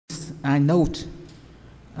I note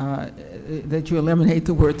that you eliminate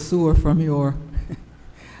the word sewer from your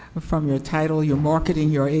title. You're marketing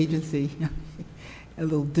your agency a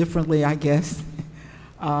little differently, I guess.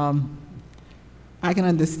 I can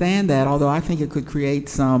understand that, although I think it could create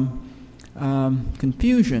some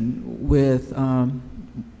confusion with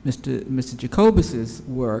Mr. Jacobus's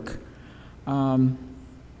work.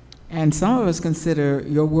 And some of us consider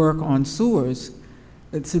your work on sewers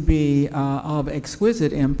to be of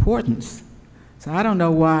exquisite importance. So I don't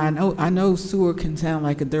know why. I know sewer can sound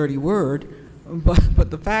like a dirty word, but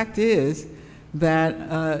the fact is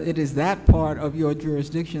that it is that part of your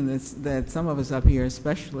jurisdiction that some of us up here,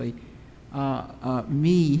 especially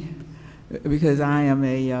me, because I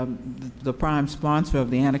am the prime sponsor of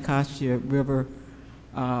the Anacostia River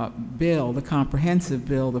bill, the comprehensive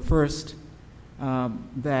bill, the first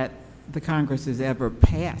that the Congress has ever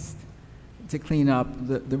passed to clean up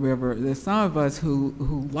the river. There's some of us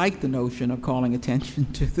who like the notion of calling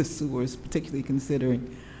attention to the sewers, particularly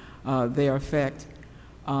considering their effect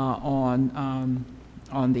on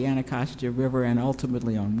the Anacostia River and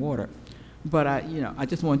ultimately on water. But I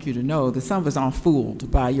just want you to know that some of us aren't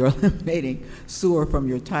fooled by your eliminating sewer from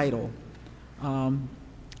your title.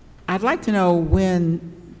 I'd like to know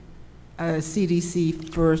when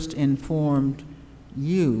CDC first informed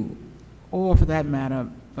you, or for that matter,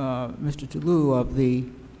 Mr. Toulouse, of the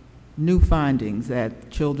new findings that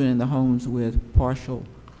children in the homes with partial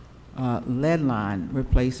lead line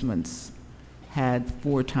replacements had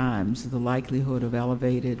 4 times the likelihood of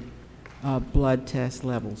elevated blood test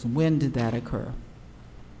levels. When did that occur?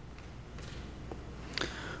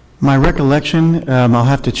 My recollection, I'll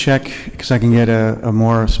have to check because I can get a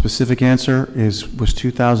more specific answer, was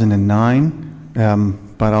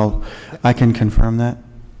 2009, but I can confirm that.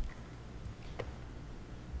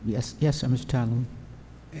 Yes, sir, Mr. Toulouse.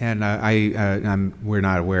 And we're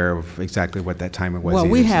not aware of exactly what that time it was. Well,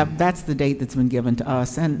 either, we have, that's the date that's been given to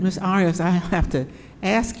us. And Ms. Arias, I have to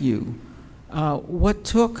ask you, what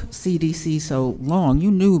took CDC so long? You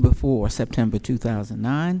knew before September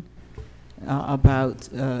 2009 about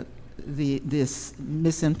this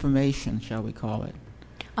misinformation, shall we call it?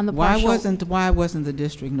 On the why wasn't the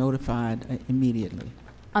district notified immediately?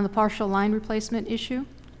 On the partial line replacement issue?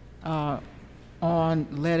 On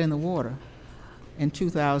lead in the water in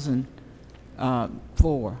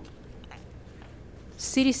 2004.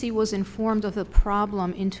 CDC was informed of the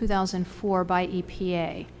problem in 2004 by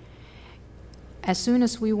EPA. As soon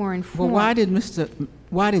as we were informed... Well,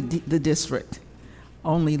 why did the district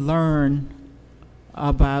only learn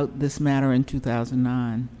about this matter in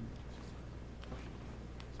 2009?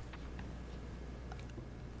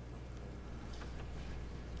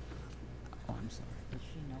 Oh, I'm sorry. Did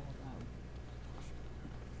she know about...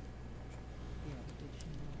 Yeah, but did she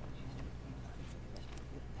know about...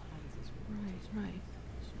 Right.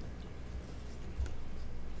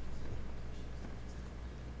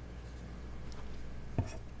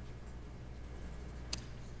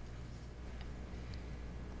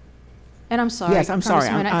 And I'm sorry. Yes, I'm sorry.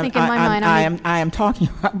 I think in my mind I am talking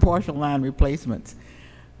about partial line replacements.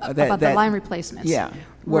 About the line replacements. Yeah,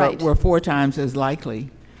 right. We're 4 times as likely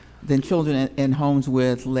than children in homes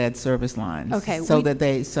with lead service lines. Okay. So that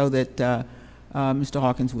Mr.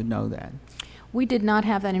 Hawkins would know that. We did not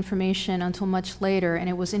have that information until much later, and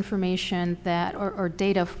it was information that, or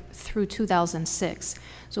data through 2006.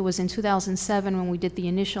 So it was in 2007 when we did the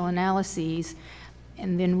initial analyses,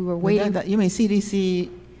 and then we were waiting. You mean CDC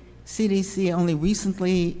only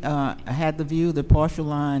recently had the view that partial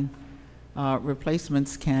line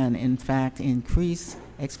replacements can, in fact, increase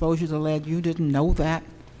exposure to lead? You didn't know that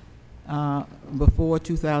before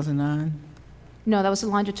 2009? No, that was a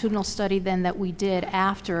longitudinal study then that we did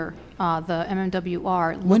after the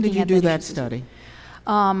MMWR. When did you do that study?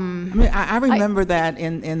 I remember that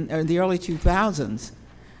in the early 2000s,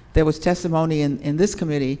 there was testimony in this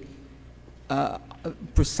committee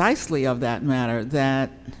precisely of that matter, that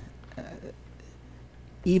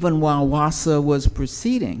even while WASA was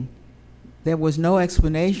proceeding, there was no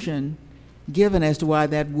explanation given as to why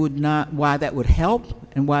that would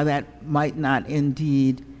help and why that might not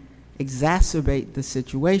indeed exacerbate the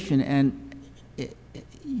situation. And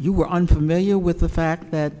you were unfamiliar with the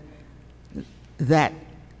fact that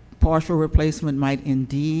partial replacement might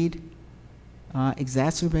indeed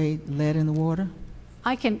exacerbate lead in the water?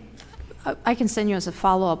 I can send you as a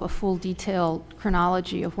follow-up a full detailed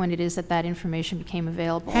chronology of when it is that information became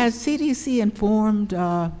available. Has CDC informed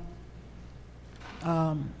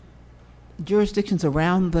jurisdictions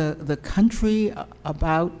around the country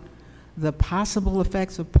about the possible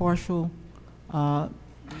effects of partial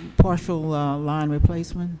line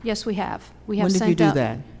replacement? Yes, we have. We have when did sent you do out,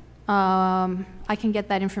 that? I can get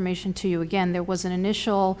that information to you. Again, there was an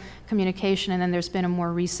initial communication, and then there's been a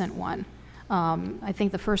more recent one. I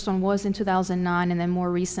think the first one was in 2009, and then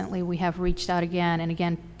more recently we have reached out again and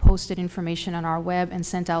again posted information on our web and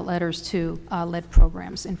sent out letters to lead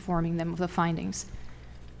programs informing them of the findings.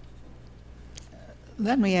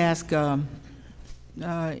 Let me ask you,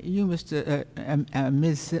 Ms.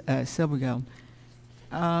 Silbergeld,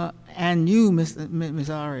 and you, Ms.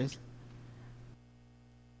 Arias,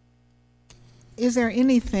 is there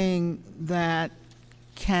anything that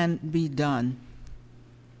can be done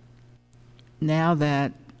now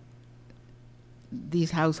that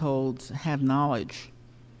these households have knowledge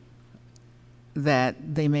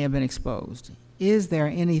that they may have been exposed? Is there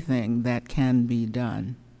anything that can be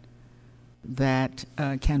done that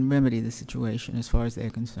can remedy the situation as far as they're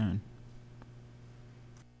concerned?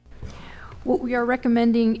 What we are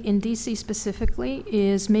recommending in DC specifically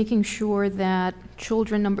is making sure that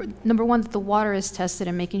children, number one, that the water is tested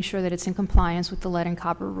and making sure that it's in compliance with the lead and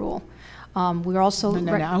copper rule. We're also.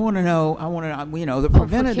 I want to know. You know, the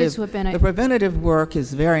preventative work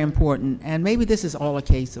is very important, and maybe this is all a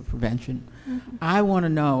case of prevention. Mm-hmm. I want to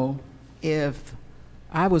know if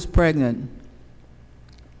I was pregnant,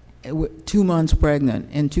 2 months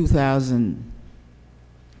pregnant in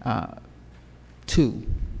 2002,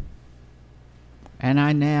 and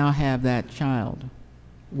I now have that child.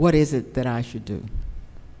 What is it that I should do?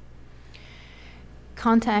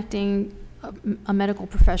 Contacting a medical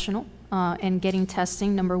professional. And getting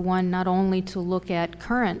testing, number one, not only to look at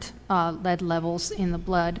current lead levels in the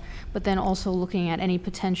blood, but then also looking at any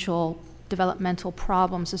potential developmental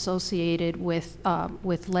problems associated with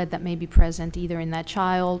lead that may be present either in that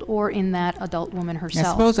child or in that adult woman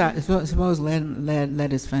herself. Now suppose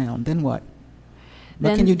lead is found, then what?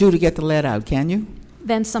 What can you do to get the lead out, can you?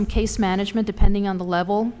 Then some case management, depending on the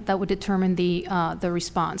level, that would determine the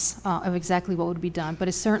response of exactly what would be done.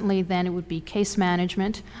 But certainly then it would be case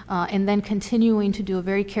management and then continuing to do a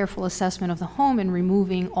very careful assessment of the home and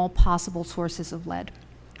removing all possible sources of lead.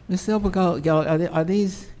 Ms. Silbergeld, are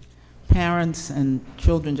these parents and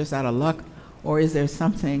children just out of luck, or is there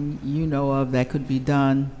something you know of that could be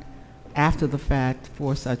done after the fact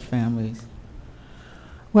for such families?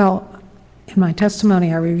 Well, in my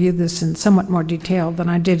testimony, I reviewed this in somewhat more detail than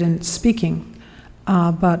I did in speaking,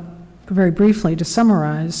 but very briefly, to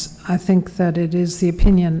summarize, I think that it is the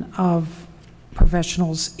opinion of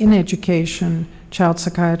professionals in education, child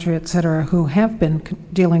psychiatry, et cetera, who have been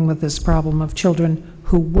dealing with this problem of children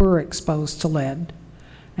who were exposed to lead.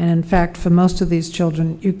 And in fact, for most of these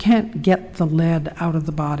children, you can't get the lead out of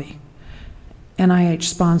the body. NIH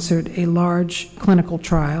sponsored a large clinical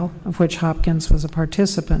trial, of which Hopkins was a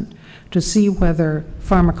participant, to see whether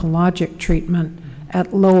pharmacologic treatment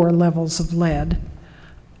at lower levels of lead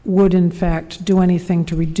would in fact do anything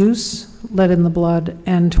to reduce lead in the blood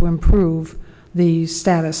and to improve the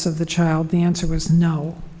status of the child. The answer was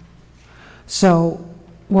no. So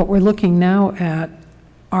what we're looking now at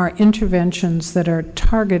are interventions that are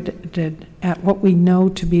targeted at what we know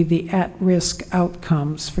to be the at-risk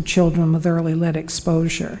outcomes for children with early lead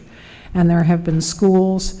exposure. And there have been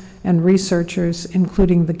schools and researchers,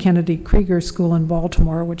 including the Kennedy Krieger School in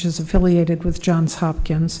Baltimore, which is affiliated with Johns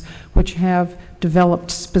Hopkins, which have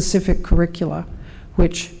developed specific curricula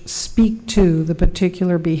which speak to the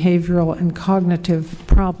particular behavioral and cognitive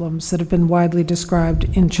problems that have been widely described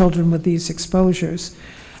in children with these exposures.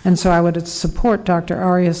 And so I would support Dr.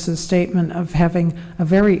 Arias' statement of having a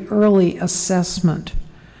very early assessment,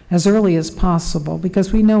 as early as possible,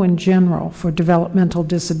 because we know in general for developmental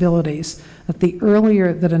disabilities that the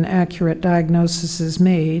earlier that an accurate diagnosis is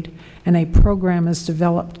made and a program is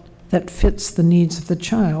developed that fits the needs of the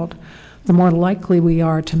child, the more likely we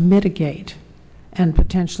are to mitigate and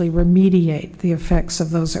potentially remediate the effects of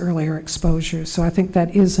those earlier exposures. So I think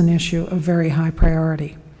that is an issue of very high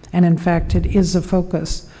priority. And in fact, it is a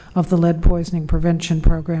focus of the lead poisoning prevention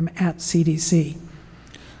program at CDC.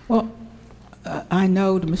 Well, I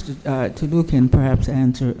know Mr. Toulouse can perhaps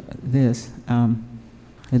answer this, that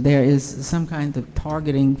there is some kind of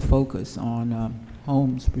targeting focus on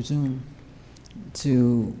homes, presumed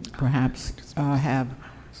to perhaps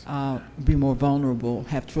be more vulnerable,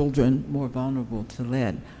 have children more vulnerable to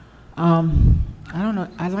lead. I don't know,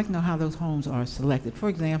 I'd like to know how those homes are selected. For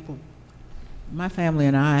example, my family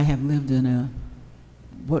and I have lived in a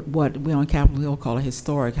what we on Capitol Hill call a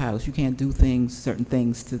historic house. You can't do certain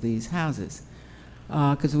things to these houses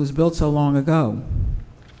because it was built so long ago.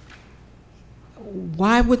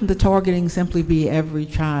 Why wouldn't the targeting simply be every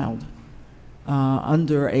child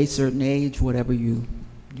under a certain age, whatever you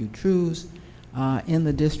choose, in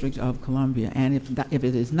the District of Columbia? And if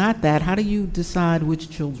it is not that, how do you decide which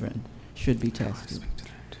children should be tested?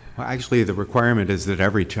 Well, actually, the requirement is that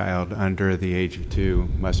every child under the age of 2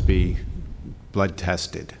 must be blood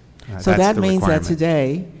tested. So That's that the means that requirement.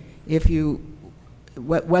 today, if you,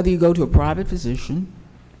 whether you go to a private physician,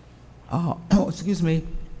 excuse me,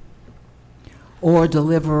 or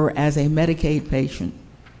deliver as a Medicaid patient,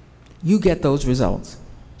 you get those results.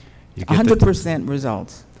 You get the- 100%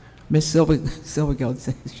 results. Ms. Silvergill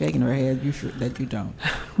is shaking her head. You sure that you don't?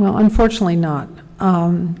 Well, unfortunately not.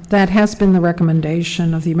 That has been the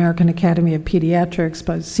recommendation of the American Academy of Pediatrics,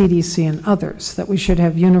 by CDC and others, that we should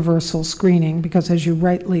have universal screening because, as you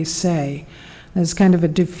rightly say, there's kind of a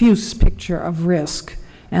diffuse picture of risk.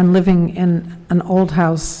 And living in an old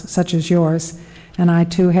house such as yours, and I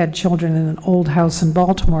too had children in an old house in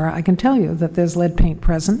Baltimore, I can tell you that there's lead paint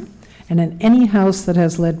present. And in any house that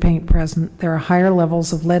has lead paint present, there are higher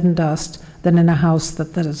levels of lead and dust than in a house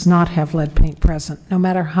that does not have lead paint present, no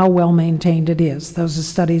matter how well maintained it is. Those are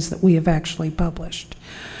studies that we have actually published.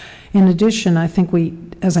 In addition, I think we,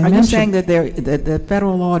 as I mentioned— Are you saying that the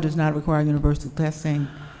federal law does not require universal testing?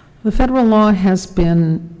 The federal law has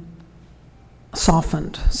been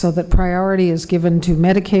softened so that priority is given to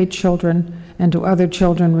Medicaid children and to other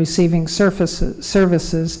children receiving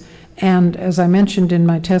services. And as I mentioned in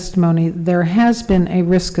my testimony, there has been a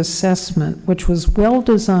risk assessment which was well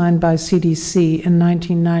designed by CDC in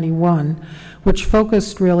 1991, which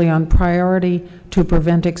focused really on priority to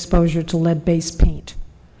prevent exposure to lead-based paint.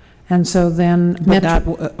 And so then— But not,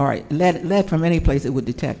 all right, lead from any place it would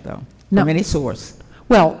detect, though, No. from any source.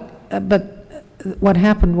 Well, but what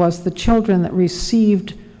happened was the children that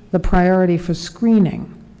received the priority for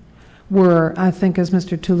screening were, I think, as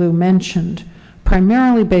Mr. Toulouse mentioned,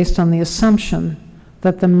 primarily based on the assumption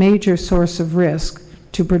that the major source of risk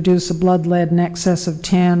to produce a blood lead in excess of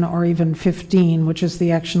 10 or even 15, which is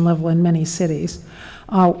the action level in many cities,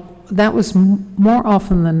 that was more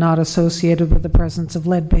often than not associated with the presence of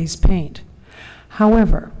lead-based paint.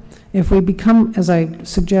 However, if we become, as I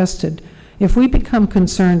suggested, if we become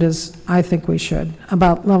concerned, as I think we should,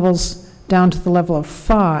 about levels down to the level of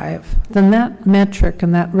 5, then that metric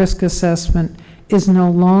and that risk assessment is no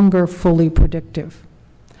longer fully predictive.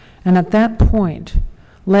 And at that point,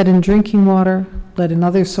 lead in drinking water, lead in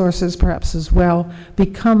other sources perhaps as well,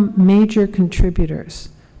 become major contributors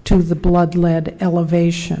to the blood lead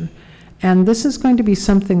elevation. And this is going to be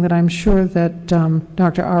something that I'm sure that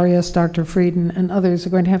Dr. Arias, Dr. Frieden, and others are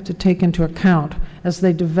going to have to take into account as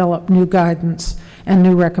they develop new guidance and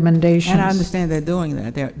new recommendations. And I understand they're doing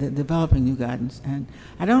that. They're developing new guidance. And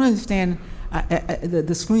I don't understand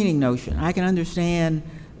the screening notion. I can understand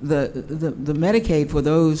the Medicaid for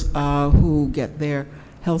those who get their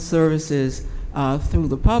health services through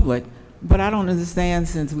the public, but I don't understand,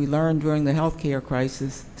 since we learned during the healthcare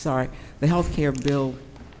crisis, the healthcare bill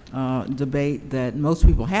debate, that most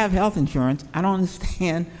people have health insurance. I don't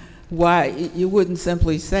understand why you wouldn't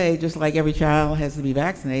simply say, just like every child has to be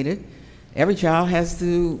vaccinated, every child has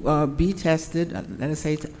to be tested. Let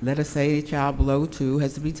us say a child below 2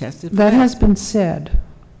 has to be tested. That has been said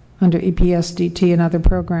under EPSDT and other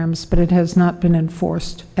programs, but it has not been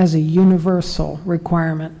enforced as a universal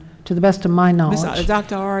requirement, to the best of my knowledge.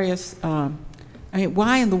 Dr. Arias, I mean,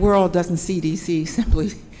 why in the world doesn't CDC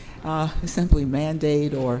simply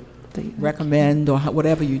mandate or recommend, or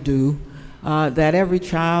whatever you do, that every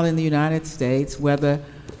child in the United States, whether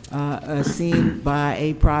seen by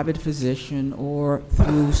a private physician or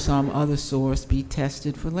through some other source, be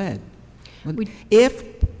tested for lead?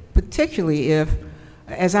 Particularly if,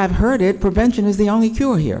 as I've heard it, prevention is the only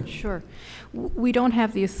cure here. Sure. We don't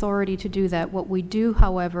have the authority to do that. What we do,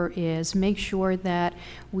 however, is make sure that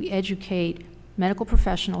we educate medical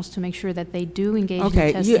professionals to make sure that they do engage in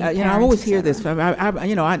testing. Okay, I always hear this.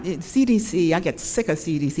 CDC, I get sick of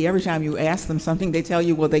CDC. Every time you ask them something, they tell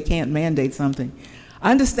you, well, they can't mandate something.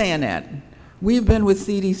 I understand that. We've been with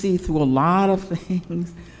CDC through a lot of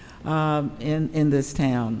things in this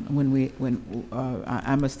town.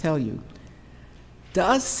 I must tell you,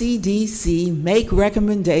 does CDC make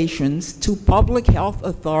recommendations to public health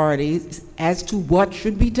authorities as to what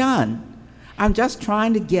should be done? I'm just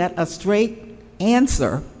trying to get a straight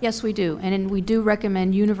answer. Yes, we do. And we do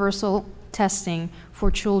recommend universal testing for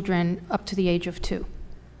children up to the age of 2.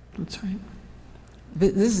 That's right.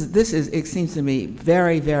 This is, it seems to me,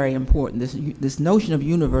 very, very important. This notion of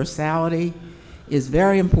universality is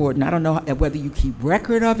very important. I don't know whether you keep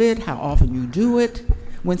record of it, how often you do it.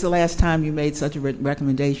 When's the last time you made such a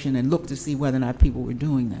recommendation and looked to see whether or not people were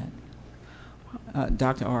doing that?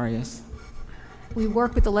 Dr. Arias. We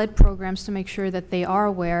work with the lead programs to make sure that they are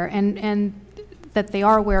aware, and that they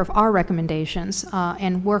are aware of our recommendations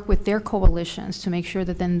and work with their coalitions to make sure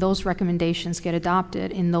that then those recommendations get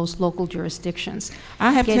adopted in those local jurisdictions.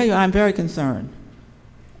 I have to tell you, I'm very concerned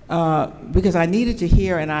because I needed to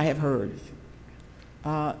hear, and I have heard,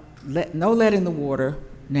 no lead in the water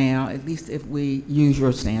now, at least if we use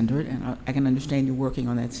your standard, and I can understand you working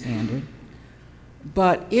on that standard.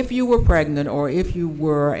 But if you were pregnant or if you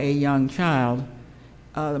were a young child,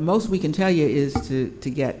 the most we can tell you is to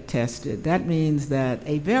get tested. That means that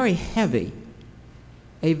a very heavy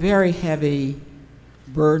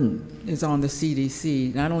burden is on the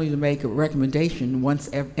CDC, not only to make a recommendation once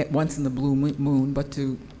in the blue moon, but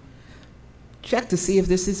to check to see if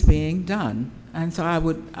this is being done. And so I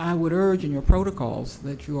would urge in your protocols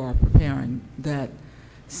that you are preparing that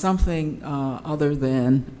something other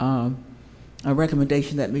than a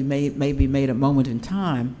recommendation that may be made at a moment in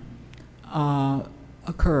time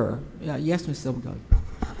occur. Yes, Ms. Silvergoat.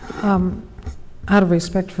 Out of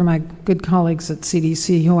respect for my good colleagues at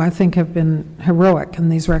CDC, who I think have been heroic in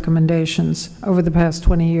these recommendations over the past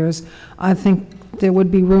 20 years, I think there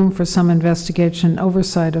would be room for some investigation and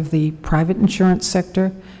oversight of the private insurance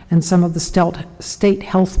sector and some of the state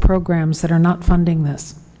health programs that are not funding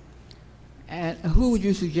this. And who would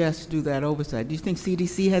you suggest do that oversight? Do you think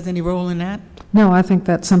CDC has any role in that? No, I think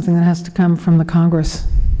that's something that has to come from the Congress.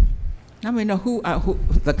 I mean, who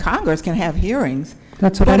the Congress can have hearings.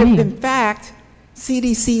 That's what I mean. But if in fact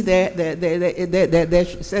CDC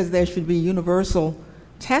says there should be universal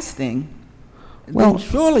testing, then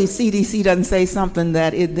surely CDC doesn't say something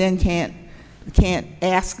that it then can't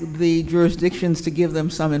ask the jurisdictions to give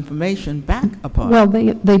them some information back upon. Well,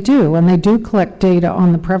 they do, and they do collect data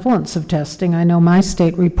on the prevalence of testing. I know my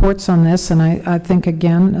state reports on this, and I think,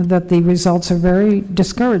 again, that the results are very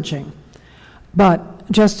discouraging. But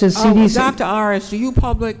just as CDC... Dr. Arias, do you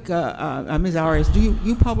Ms. Arias, do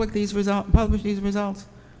you publish these results?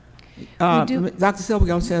 We do. Dr.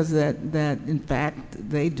 Silvergoat says that in fact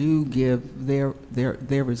they do give their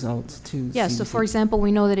results to Yes, CDC. so for example,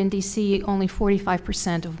 we know that in DC only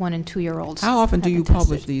 45% of 1- and 2-year-olds. How often do you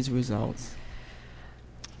publish tested. these results?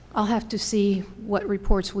 I'll have to see what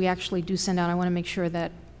reports we actually do send out. I want to make sure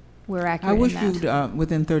that we're accurate I wish in that. you'd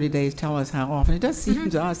within 30 days tell us how often. It does seem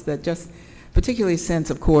to us that just, particularly since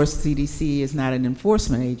of course CDC is not an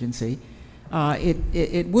enforcement agency,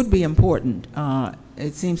 it would be important.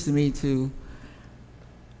 It seems to me to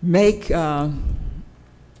make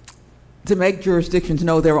jurisdictions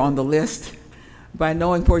know they're on the list by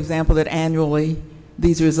knowing, for example, that annually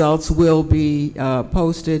these results will be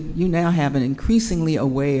posted. You now have an increasingly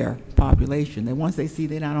aware population that once they see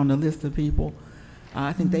they're not on the list of people,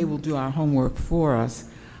 I think they will do our homework for us.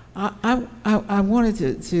 I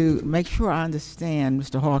wanted to make sure I understand,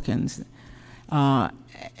 Mr. Hawkins,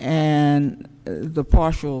 and the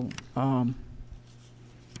partial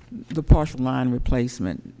line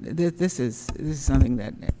replacement. This is something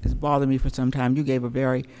that has bothered me for some time. You gave a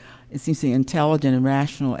very, it seems to me, intelligent and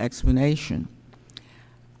rational explanation.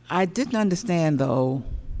 I didn't understand, though,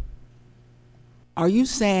 are you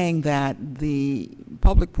saying that the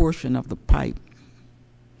public portion of the pipe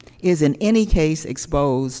is in any case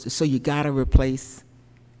exposed, so you got to replace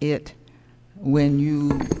it when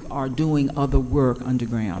you are doing other work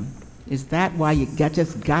underground? Is that why you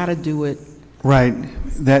just got to do it? Right.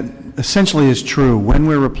 That essentially is true. When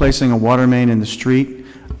we're replacing a water main in the street,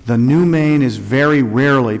 the new main is very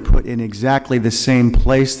rarely put in exactly the same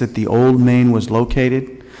place that the old main was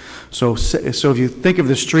located. So if you think of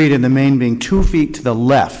the street and the main being 2 feet to the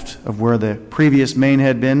left of where the previous main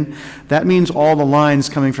had been, that means all the lines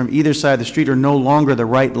coming from either side of the street are no longer the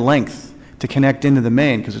right length to connect into the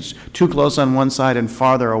main because it's too close on one side and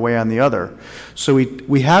farther away on the other. So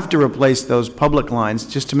we have to replace those public lines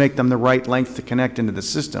just to make them the right length to connect into the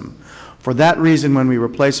system. For that reason, when we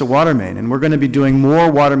replace a water main, and we're going to be doing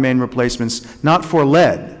more water main replacements, not for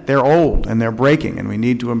lead, they're old and they're breaking and we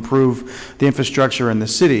need to improve the infrastructure in the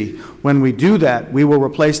city. When we do that, we will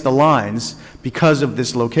replace the lines because of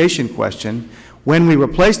this location question. When we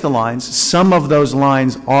replace the lines, some of those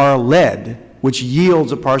lines are lead, which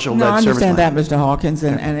yields a partial lead service line. No, I understand that, Mr. Hawkins,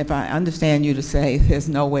 and if I understand you to say there's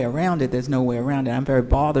no way around it, there's no way around it. I'm very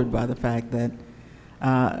bothered by the fact that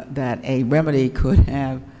that a remedy could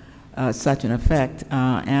have such an effect,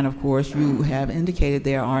 and of course you have indicated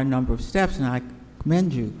there are a number of steps, and I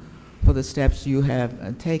commend you for the steps you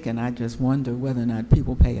have taken. I just wonder whether or not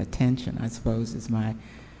people pay attention, I suppose, is my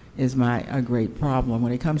a great problem.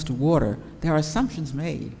 When it comes to water, there are assumptions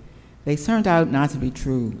made. They turned out not to be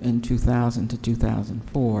true in 2000 to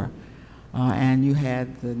 2004, and you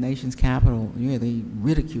had the nation's capital really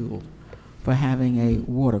ridiculed for having a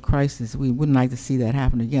water crisis. We wouldn't like to see that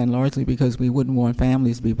happen again, largely because we wouldn't want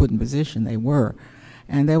families to be put in position they were.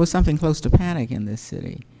 And there was something close to panic in this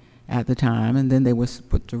city at the time, and then they were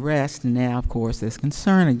put to rest, and now, of course, there's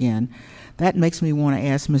concern again. That makes me want to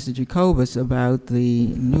ask Mr. Jacobus about the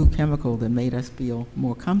new chemical that made us feel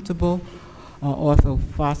more comfortable,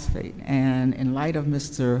 orthophosphate. And in light of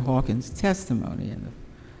Mr. Hawkins' testimony and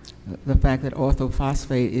the fact that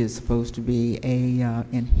orthophosphate is supposed to be a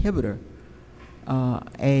inhibitor,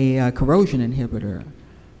 a corrosion inhibitor,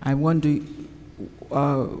 I wonder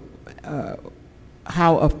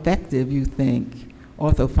how effective you think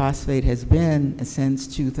orthophosphate has been since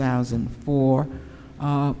 2004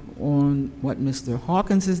 on what Mr.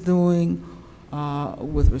 Hawkins is doing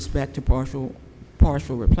with respect to partial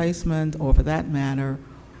replacement, or for that matter,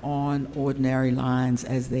 on ordinary lines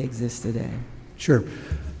as they exist today. Sure.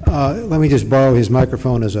 Let me just borrow his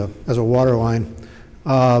microphone as a water line.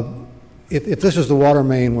 If this is the water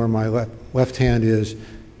main where my left hand is,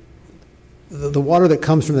 the water that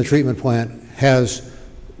comes from the treatment plant has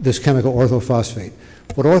this chemical orthophosphate.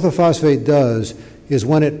 What orthophosphate does is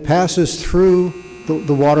when it passes through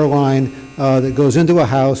the water line that goes into a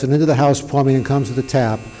house and into the house plumbing and comes to the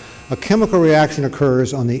tap, a chemical reaction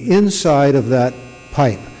occurs on the inside of that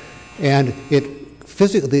pipe. And it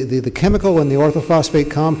physically, the chemical in the orthophosphate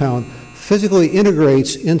compound physically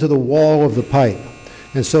integrates into the wall of the pipe.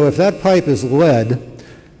 And so if that pipe is lead,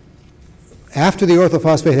 after the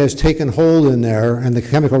orthophosphate has taken hold in there and the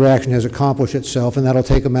chemical reaction has accomplished itself, and that'll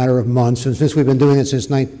take a matter of months, and since we've been doing it since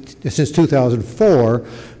 2004,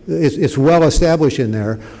 it's well established in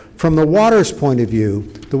there. From the water's point of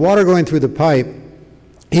view, the water going through the pipe,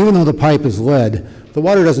 even though the pipe is lead, the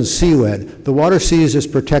water doesn't see lead. The water sees this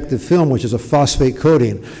protective film, which is a phosphate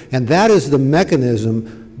coating, and that is the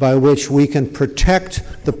mechanism by which we can protect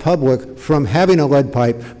the public from having a lead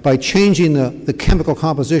pipe by changing the chemical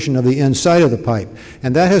composition of the inside of the pipe.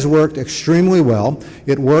 And that has worked extremely well.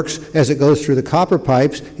 It works as it goes through the copper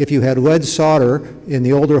pipes. If you had lead solder in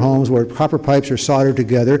the older homes where copper pipes are soldered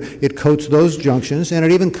together, it coats those junctions, and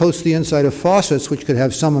it even coats the inside of faucets, which could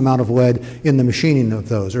have some amount of lead in the machining of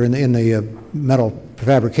those, or in the metal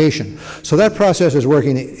fabrication. So that process is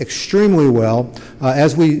working extremely well,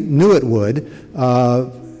 as we knew it would.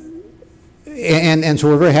 And so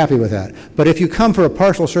we're very happy with that. But if you come for a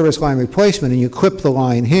partial service line replacement and you clip the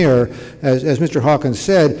line here, as Mr. Hawkins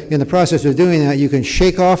said, in the process of doing that, you can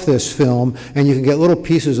shake off this film and you can get little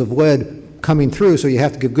pieces of lead coming through, so you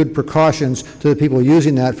have to give good precautions to the people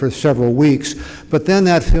using that for several weeks. But then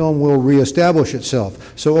that film will reestablish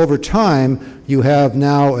itself. So over time, you have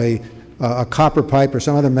now a copper pipe or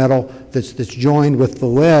some other metal that's joined with the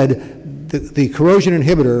lead. The corrosion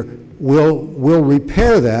inhibitor will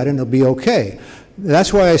repair that, and it'll be okay.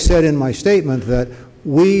 That's why I said in my statement that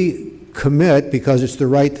we commit, because it's the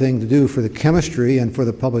right thing to do for the chemistry and for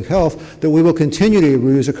the public health, that we will continue to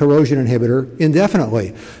use a corrosion inhibitor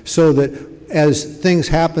indefinitely, so that as things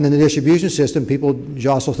happen in the distribution system, people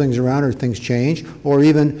jostle things around or things change, or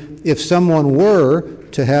even if someone were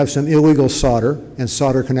to have some illegal solder and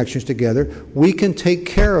solder connections together, we can take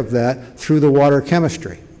care of that through the water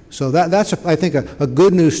chemistry. So that's, I think, a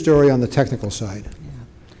good news story on the technical side.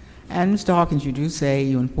 Yeah. And Mr. Hawkins, you do say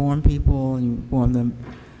you inform people, and you inform them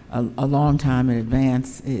a long time in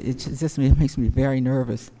advance. It makes me very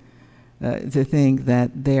nervous to think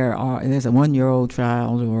that there's a 1-year-old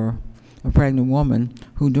child or a pregnant woman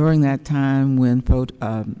who, during that time when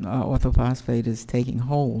orthophosphate is taking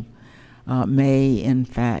hold, may in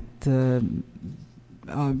fact be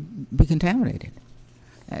contaminated.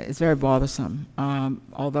 It's very bothersome.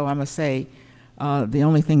 Although I must say, the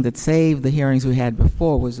only thing that saved the hearings we had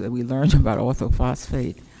before was that we learned about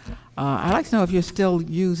orthophosphate. I'd like to know if you're still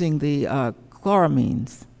using the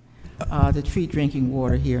chloramines to treat drinking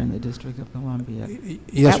water here in the District of Columbia.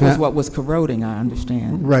 Yes, that was what was corroding, I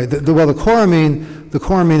understand. Right. Well, the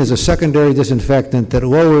chloramine is a secondary disinfectant that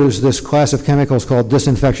lowers this class of chemicals called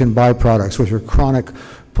disinfection byproducts, which are chronic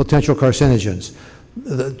potential carcinogens.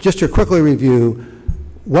 Just to quickly review,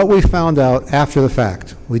 what we found out after the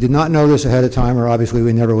fact, we did not know this ahead of time, or obviously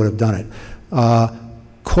we never would have done it.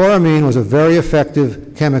 Chloramine was a very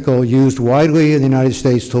effective chemical used widely in the United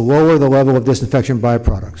States to lower the level of disinfection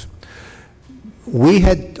byproducts. We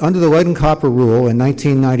had, under the lead and copper rule in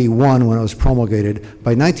 1991 when it was promulgated,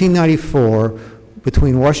 by 1994,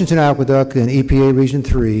 between Washington Aqueduct and EPA Region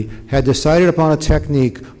 3, had decided upon a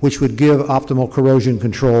technique which would give optimal corrosion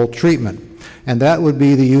control treatment. And that would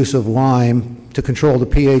be the use of lime to control the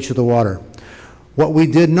pH of the water. What we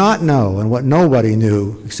did not know, and what nobody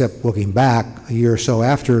knew, except looking back a year or so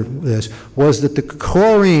after this, was that the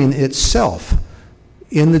chlorine itself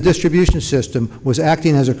in the distribution system was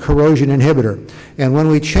acting as a corrosion inhibitor. And when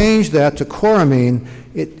we changed that to chloramine,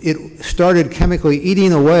 it started chemically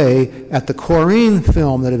eating away at the chlorine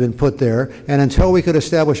film that had been put there, and until we could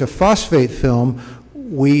establish a phosphate film,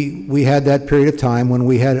 we had that period of time when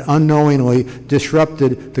we had unknowingly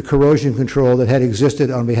disrupted the corrosion control that had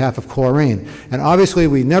existed on behalf of chlorine. And obviously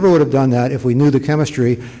we never would have done that if we knew the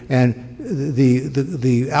chemistry, and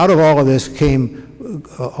out of all of this came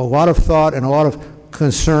a lot of thought and a lot of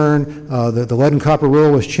concern. The lead and copper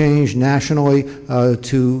rule was changed nationally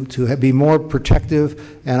to be more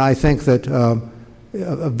protective, and I think that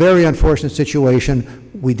a very unfortunate situation.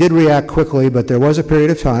 We did react quickly, but there was a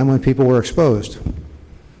period of time when people were exposed.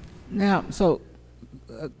 Now, so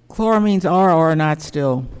chloramines are or are not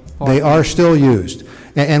still? They are still used.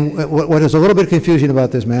 And what is a little bit confusing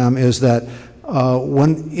about this, ma'am, is that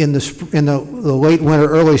when in the late winter,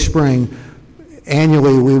 early spring,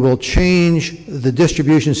 annually we will change the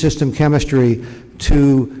distribution system chemistry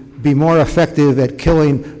to be more effective at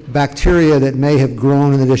killing bacteria that may have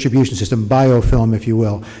grown in the distribution system, biofilm, if you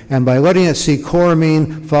will. And by letting it see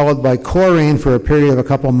chloramine followed by chlorine for a period of a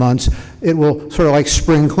couple months, it will sort of like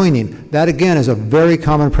spring cleaning. That, again, is a very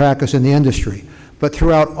common practice in the industry. But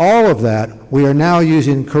throughout all of that, we are now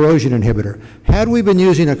using corrosion inhibitor. Had we been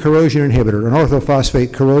using a corrosion inhibitor, an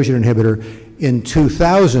orthophosphate corrosion inhibitor, in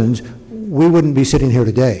 2000, we wouldn't be sitting here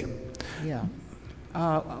today. Yeah.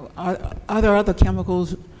 Are there other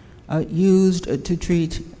chemicals used to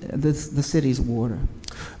treat the city's water?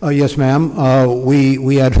 Yes, ma'am.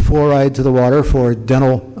 We add fluoride to the water for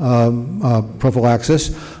dental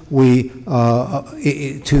prophylaxis. We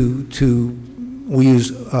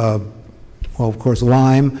use well, of course,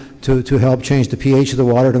 lime to help change the pH of the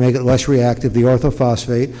water to make it less reactive, the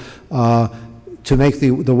orthophosphate. To make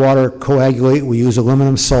the water coagulate, we use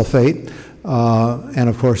aluminum sulfate, and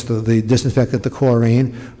of course the disinfectant, the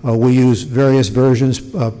chlorine. We use various versions,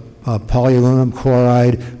 polyaluminum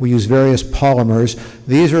chloride. We use various polymers.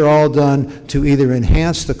 These are all done to either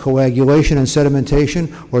enhance the coagulation and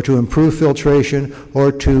sedimentation, or to improve filtration,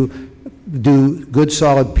 or to do good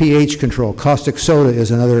solid pH control. Caustic soda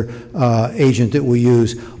is another agent that we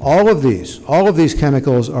use. All of these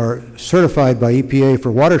chemicals are certified by EPA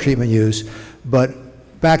for water treatment use, but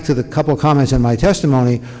back to the couple of comments in my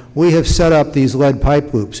testimony, we have set up these lead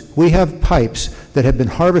pipe loops. We have pipes that have been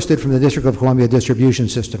harvested from the District of Columbia distribution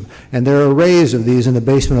system, and there are arrays of these in the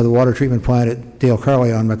basement of the water treatment plant at Dale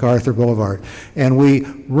Carley on MacArthur Boulevard. And we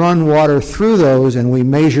run water through those, and we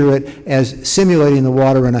measure it as simulating the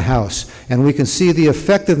water in a house. And we can see the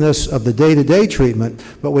effectiveness of the day-to-day treatment,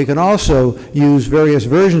 but we can also use various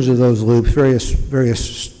versions of those loops,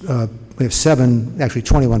 we have 7, actually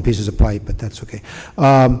 21 pieces of pipe, but that's okay.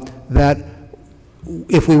 That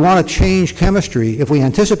if we want to change chemistry, if we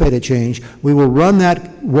anticipate a change, we will run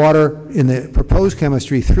that water in the proposed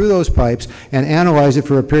chemistry through those pipes and analyze it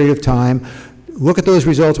for a period of time, look at those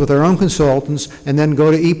results with our own consultants, and then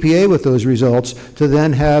go to EPA with those results to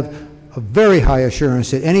then have a very high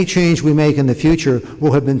assurance that any change we make in the future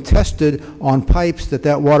will have been tested on pipes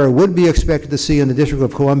that water would be expected to see in the District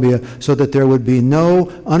of Columbia, so that there would be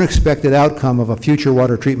no unexpected outcome of a future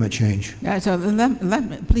water treatment change. So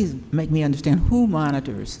please make me understand, who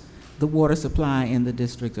monitors the water supply in the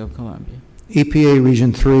District of Columbia? EPA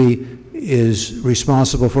Region 3 is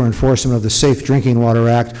responsible for enforcement of the Safe Drinking Water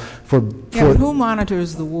Act. But who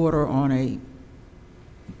monitors the water on a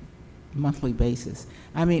monthly basis?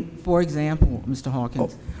 I mean, for example, Mr.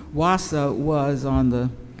 Hawkins, WASA was on the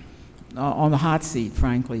hot seat,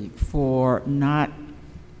 frankly, for not,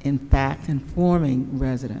 in fact, informing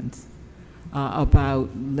residents about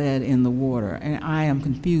lead in the water. And I am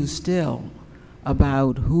confused still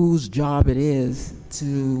about whose job it is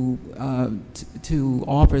to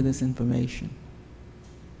offer this information.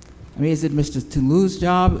 I mean, is it Mr. Toulou's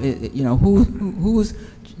job? Whose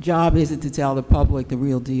job is it to tell the public the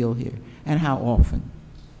real deal here, and how often?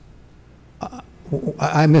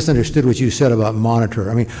 I misunderstood what you said about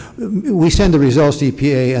monitor. I mean, we send the results to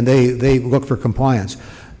EPA, and they look for compliance.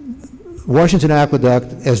 Washington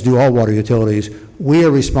Aqueduct, as do all water utilities, we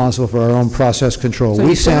are responsible for our own process control. So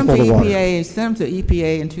we sample the water. You sent them to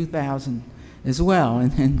EPA in 2000 as well,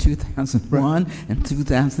 and in 2001, right, and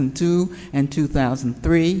 2002, and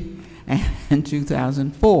 2003, and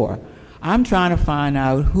 2004. I'm trying to find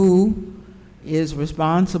out who is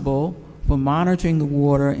responsible for monitoring the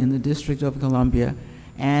water in the District of Columbia,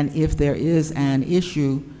 and if there is an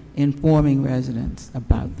issue, informing residents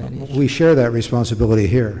about that issue. We share that responsibility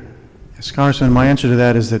here. Ms. Congressman, my answer to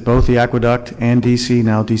that is that both the aqueduct and DC,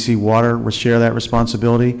 now DC Water, will share that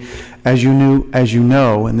responsibility. As you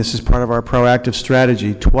know, and this is part of our proactive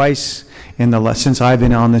strategy, twice since I've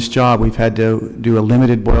been on this job, we've had to do a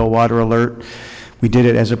limited boil water alert. We did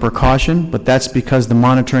it as a precaution, but that's because the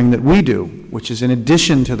monitoring that we do, which is in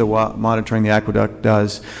addition to the monitoring the aqueduct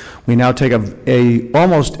does, we now take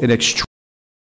almost an extreme